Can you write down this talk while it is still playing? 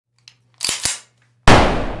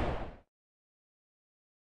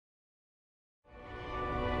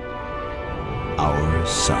our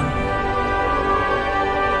sun.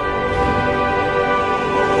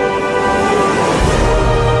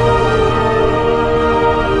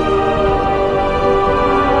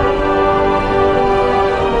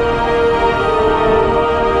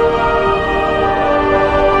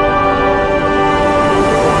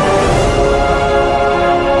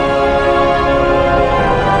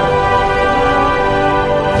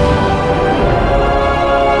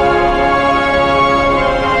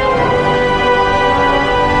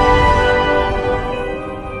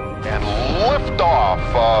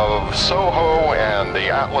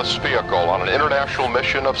 Vehicle on an international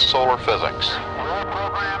mission of solar physics. Roll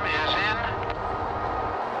program is in.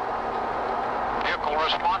 Vehicle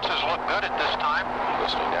responses look good at this time.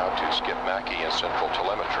 Listening now to Skip Mackey and central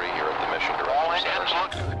telemetry here at the Mission All Director engines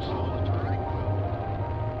look good.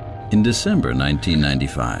 In December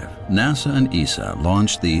 1995, NASA and ESA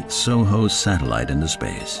launched the SOHO satellite into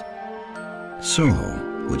space.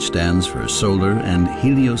 SOHO, which stands for Solar and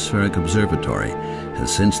Heliospheric Observatory,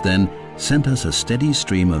 has since then sent us a steady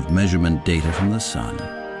stream of measurement data from the sun.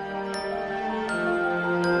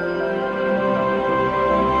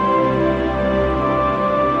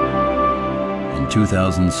 In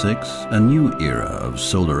 2006, a new era of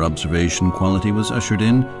solar observation quality was ushered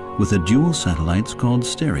in with the dual satellites called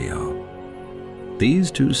stereo.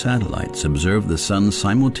 These two satellites observe the sun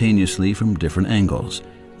simultaneously from different angles.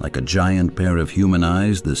 Like a giant pair of human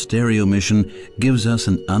eyes, the stereo mission gives us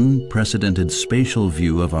an unprecedented spatial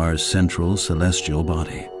view of our central celestial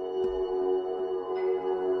body.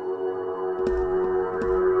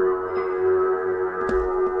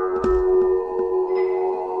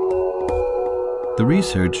 The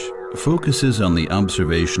research focuses on the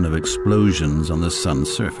observation of explosions on the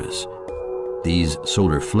sun's surface. These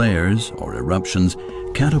solar flares, or eruptions,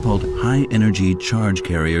 catapult high-energy charge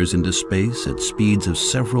carriers into space at speeds of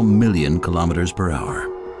several million kilometers per hour.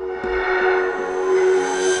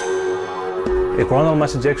 A coronal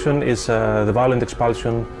mass ejection is the violent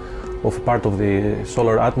expulsion of a part of the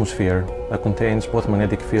solar atmosphere that contains both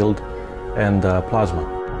magnetic field and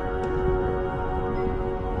plasma.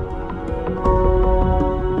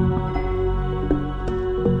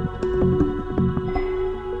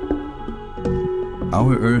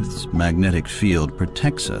 Our Earth's magnetic field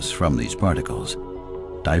protects us from these particles,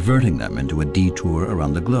 diverting them into a detour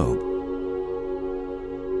around the globe.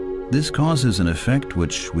 This causes an effect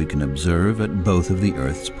which we can observe at both of the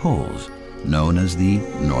Earth's poles, known as the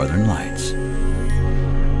Northern Lights.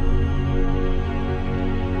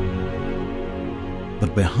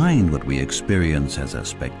 But behind what we experience as a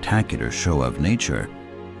spectacular show of nature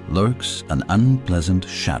lurks an unpleasant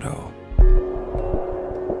shadow.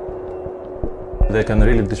 They can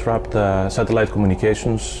really disrupt satellite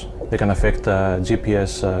communications. They can affect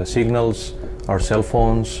GPS signals, our cell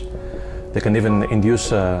phones. They can even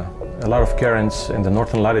induce a lot of currents in the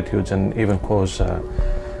northern latitudes and even cause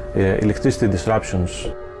electricity disruptions.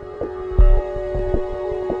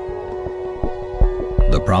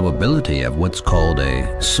 The probability of what's called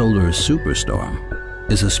a solar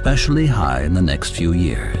superstorm is especially high in the next few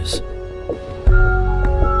years.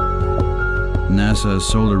 NASA's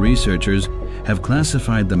solar researchers have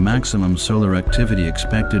classified the maximum solar activity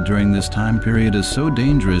expected during this time period as so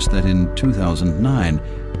dangerous that in 2009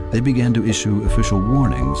 they began to issue official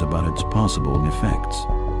warnings about its possible effects.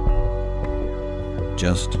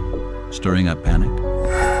 Just stirring up panic?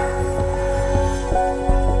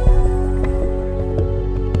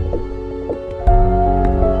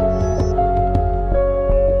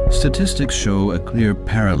 Statistics show a clear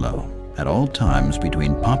parallel at all times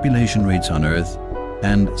between population rates on Earth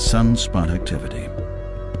and sunspot activity.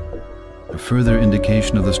 A further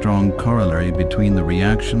indication of the strong corollary between the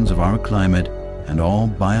reactions of our climate and all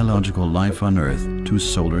biological life on Earth to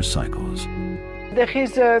solar cycles. There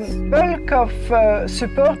is a bulk of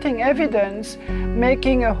supporting evidence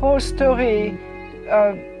making a whole story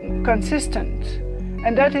consistent.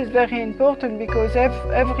 And that is very important because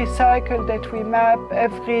every cycle that we map,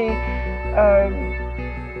 every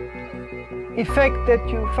effect that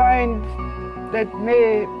you find that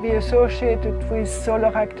may be associated with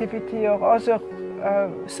solar activity or other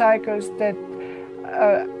cycles that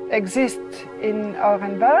exist in our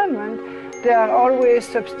environment, they are always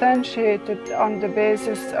substantiated on the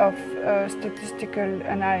basis of statistical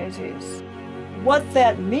analysis. What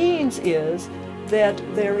that means is that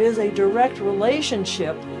there is a direct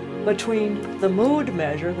relationship between the mood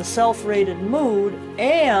measure, the self-rated mood,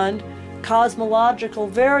 and cosmological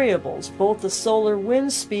variables, both the solar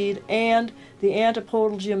wind speed and the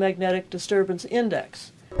antipodal geomagnetic disturbance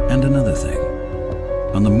index. And another thing,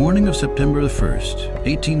 On the morning of September 1st,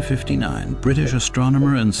 1859, British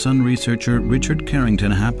astronomer and sun researcher Richard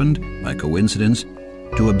Carrington happened, by coincidence,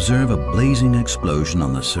 to observe a blazing explosion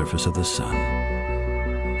on the surface of the sun.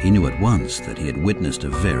 He knew at once that he had witnessed a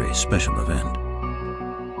very special event.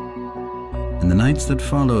 In the nights that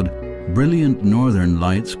followed, brilliant northern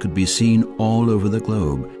lights could be seen all over the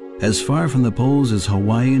globe, as far from the poles as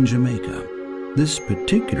Hawaii and Jamaica. This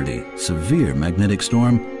particularly severe magnetic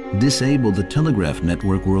storm disabled the telegraph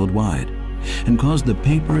network worldwide and caused the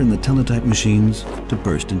paper in the teletype machines to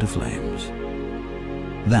burst into flames.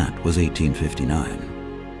 That was 1859.